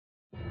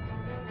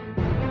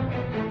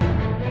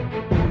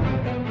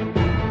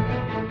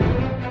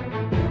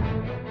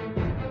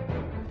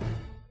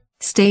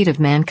State of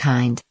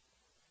mankind.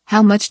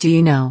 How much do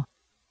you know?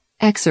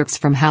 Excerpts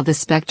from How the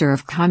Spectre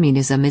of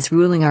Communism is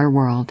Ruling Our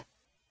World.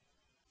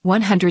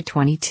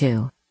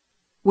 122.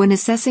 When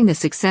assessing the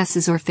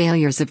successes or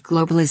failures of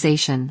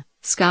globalization,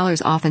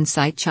 scholars often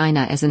cite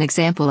China as an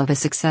example of a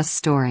success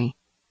story.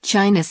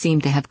 China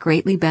seemed to have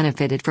greatly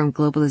benefited from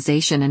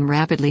globalization and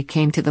rapidly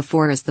came to the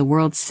fore as the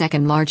world's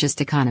second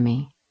largest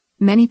economy.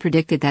 Many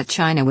predicted that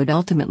China would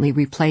ultimately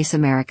replace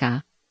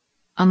America.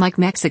 Unlike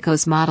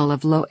Mexico's model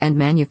of low-end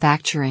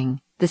manufacturing,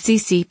 the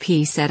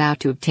CCP set out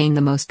to obtain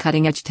the most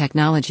cutting-edge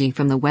technology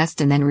from the West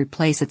and then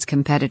replace its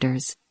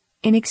competitors.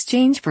 In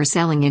exchange for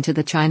selling into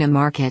the China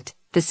market,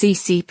 the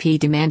CCP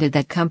demanded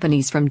that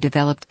companies from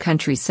developed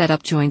countries set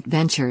up joint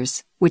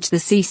ventures, which the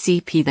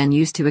CCP then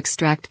used to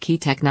extract key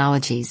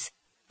technologies.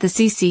 The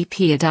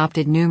CCP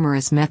adopted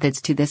numerous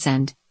methods to this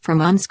end, from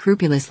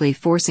unscrupulously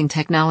forcing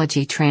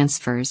technology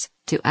transfers,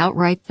 to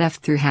outright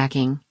theft through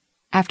hacking.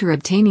 After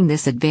obtaining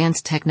this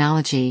advanced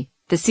technology,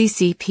 the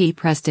CCP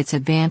pressed its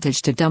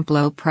advantage to dump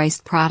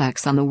low-priced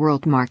products on the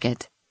world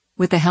market.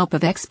 With the help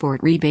of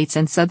export rebates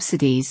and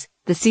subsidies,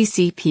 the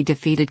CCP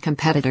defeated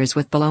competitors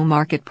with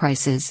below-market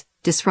prices,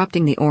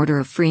 disrupting the order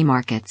of free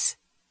markets.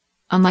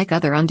 Unlike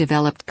other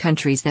undeveloped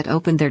countries that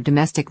opened their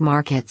domestic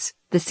markets,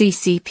 the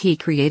CCP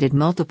created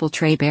multiple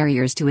trade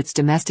barriers to its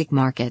domestic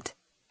market.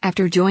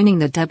 After joining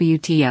the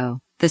WTO,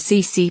 the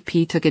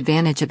CCP took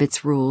advantage of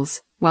its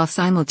rules, while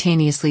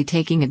simultaneously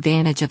taking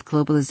advantage of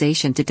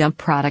globalization to dump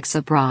products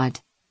abroad.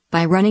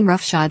 By running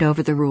roughshod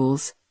over the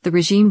rules, the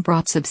regime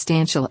brought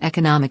substantial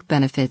economic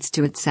benefits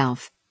to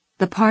itself.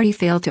 The party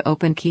failed to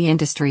open key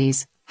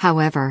industries,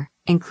 however,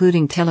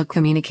 including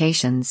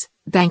telecommunications,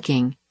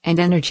 banking,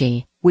 and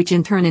energy, which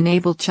in turn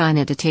enabled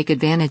China to take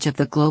advantage of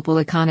the global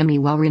economy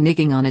while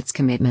reneging on its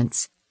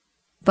commitments.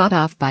 Bought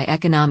off by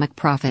economic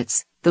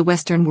profits, the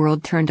Western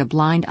world turned a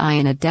blind eye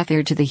and a deaf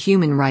ear to the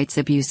human rights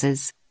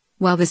abuses.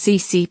 While the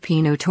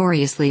CCP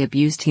notoriously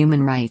abused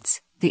human rights,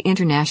 the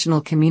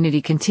international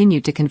community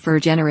continued to confer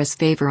generous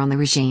favor on the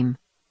regime.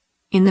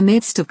 In the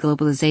midst of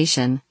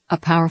globalization, a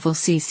powerful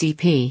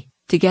CCP,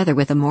 together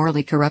with a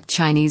morally corrupt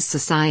Chinese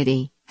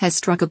society, has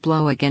struck a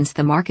blow against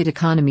the market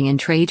economy and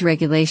trade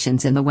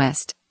regulations in the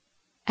West.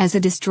 As a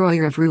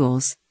destroyer of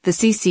rules, the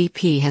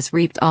CCP has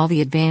reaped all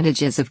the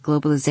advantages of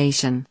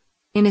globalization.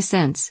 In a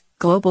sense,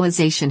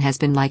 globalization has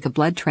been like a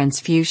blood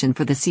transfusion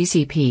for the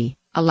CCP,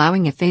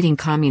 allowing a fading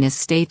communist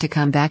state to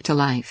come back to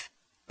life.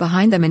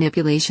 Behind the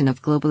manipulation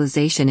of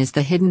globalization is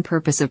the hidden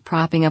purpose of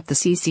propping up the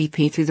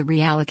CCP through the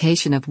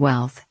reallocation of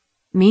wealth.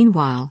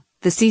 Meanwhile,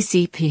 the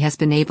CCP has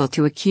been able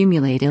to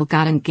accumulate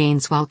ill-gotten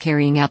gains while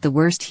carrying out the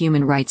worst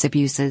human rights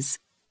abuses.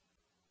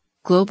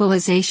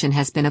 Globalization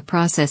has been a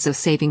process of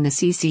saving the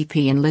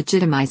CCP and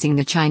legitimizing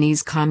the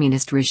Chinese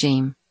communist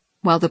regime.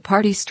 While the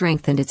party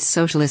strengthened its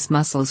socialist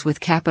muscles with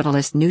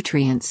capitalist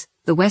nutrients,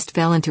 the West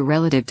fell into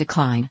relative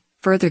decline,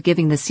 further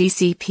giving the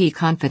CCP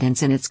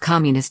confidence in its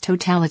communist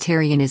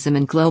totalitarianism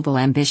and global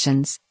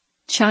ambitions.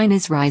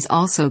 China's rise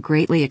also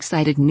greatly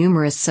excited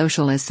numerous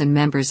socialists and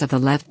members of the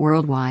left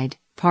worldwide,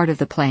 part of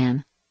the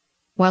plan.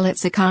 While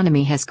its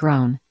economy has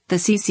grown, the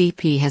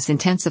CCP has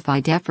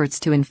intensified efforts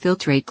to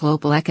infiltrate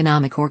global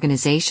economic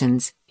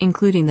organizations,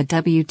 including the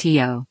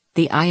WTO,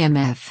 the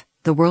IMF,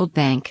 the World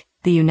Bank,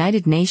 the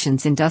United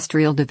Nations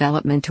Industrial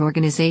Development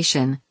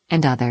Organization,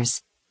 and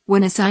others.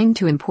 When assigned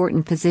to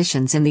important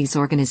positions in these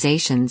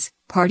organizations,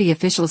 party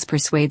officials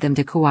persuade them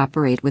to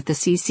cooperate with the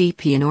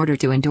CCP in order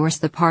to endorse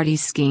the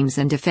party's schemes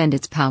and defend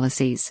its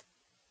policies.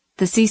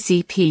 The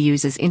CCP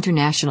uses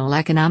international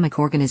economic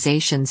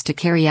organizations to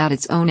carry out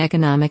its own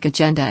economic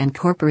agenda and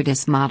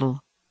corporatist model.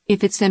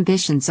 If its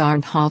ambitions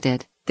aren't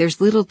halted,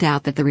 there's little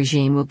doubt that the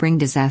regime will bring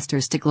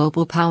disasters to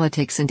global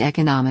politics and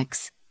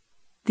economics.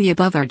 The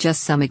above are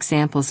just some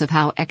examples of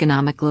how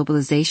economic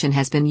globalization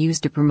has been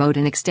used to promote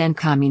and extend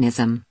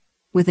communism.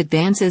 With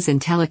advances in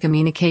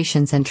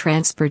telecommunications and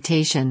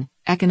transportation,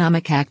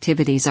 economic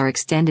activities are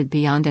extended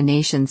beyond a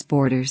nation's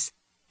borders.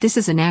 This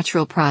is a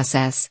natural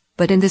process,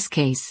 but in this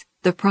case,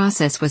 the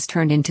process was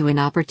turned into an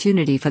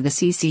opportunity for the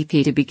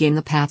CCP to begin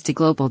the path to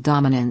global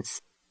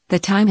dominance. The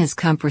time has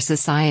come for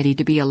society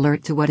to be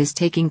alert to what is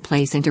taking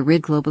place and to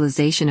rid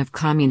globalization of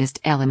communist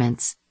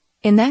elements.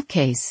 In that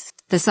case,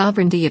 the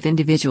sovereignty of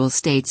individual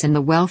states and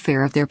the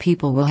welfare of their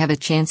people will have a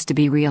chance to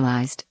be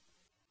realized.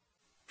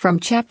 From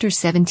Chapter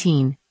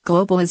 17,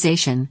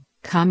 Globalization,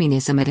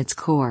 Communism at its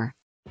Core.